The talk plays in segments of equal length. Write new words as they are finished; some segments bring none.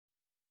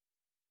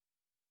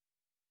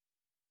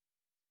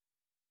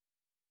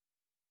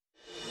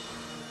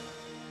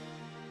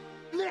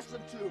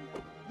listen to me.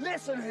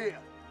 Listen here.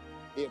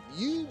 If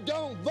you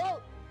don't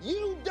vote,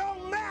 you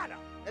don't matter.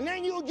 And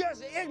then you're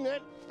just as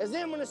ignorant as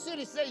them in the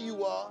city say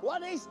you are. Why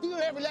they steal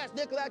every last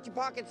nickel out your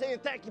pocket saying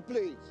thank you,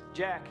 please?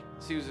 Jack,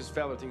 see what this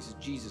fella thinks is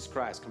Jesus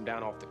Christ come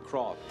down off the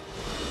cross.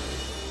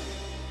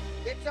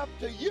 It's up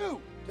to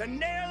you to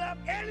nail up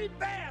any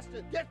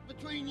bastard that's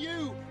between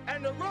you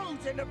and the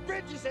roads and the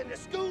bridges and the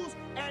schools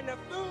and the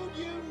food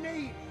you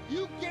need.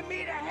 You give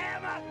me the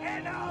hammer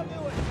and I'll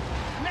do it.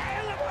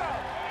 Nail them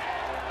up!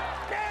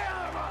 Nail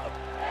them up!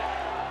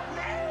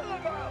 Nail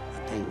them up!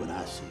 I tell you what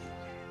I see.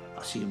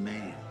 I see a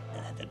man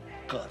that had the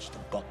guts to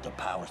buck the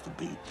powers to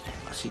be.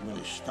 I see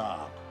Willie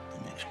Starr,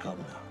 the next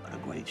governor of the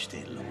great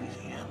state of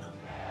Louisiana.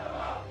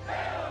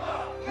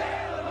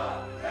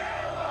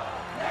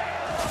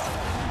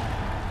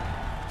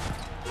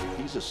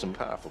 These are some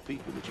powerful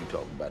people that you're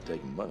talking about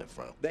taking money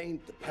from. They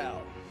ain't the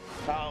power.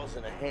 Power's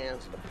in the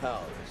hands of the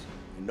powerless.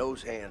 And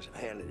those hands have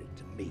handed it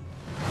to me.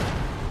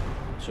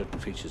 Certain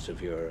features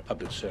of your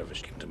public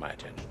service came to my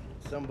attention.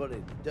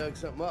 Somebody dug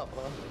something up,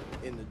 huh?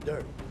 In the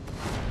dirt.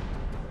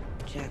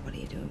 Jack, what are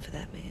you doing for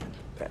that man?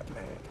 That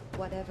man.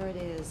 Whatever it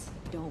is,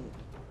 don't.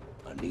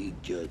 I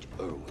need Judge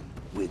Irwin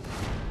with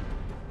me.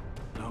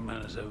 No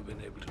man has ever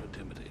been able to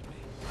intimidate me.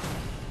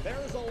 There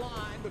is a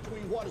line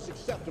between what is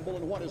acceptable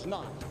and what is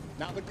not.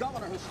 Now, the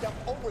governor has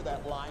stepped over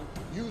that line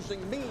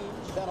using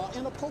means that are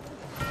inappropriate.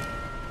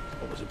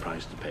 What was the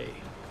price to pay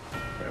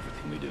for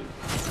everything we do?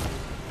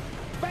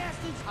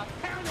 Bastards are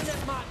pounding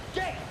at my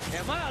gate.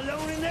 Am I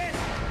alone in this?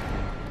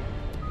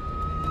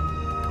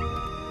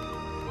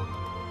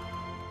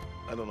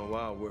 I don't know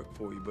why I work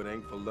for you, but it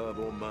ain't for love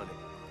or money.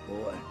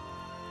 Boy,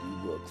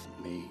 you work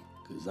for me,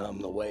 because I'm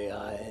the way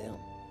I am,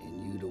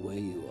 and you the way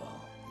you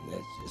are. And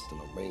that's just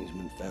an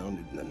arrangement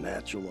founded in the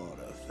natural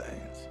order of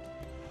things.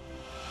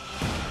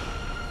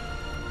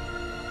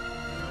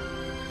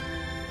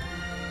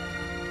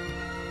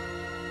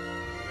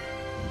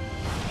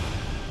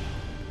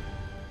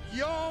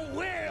 Your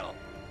will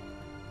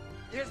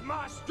is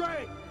my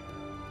strength.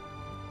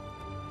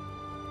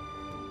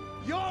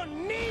 Your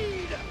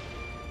need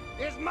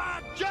is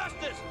my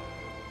justice.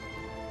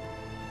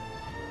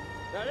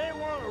 Now they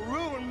want to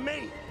ruin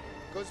me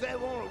because they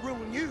want to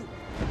ruin you.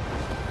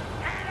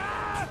 And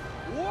I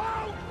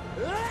won't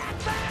let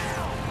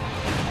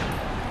them!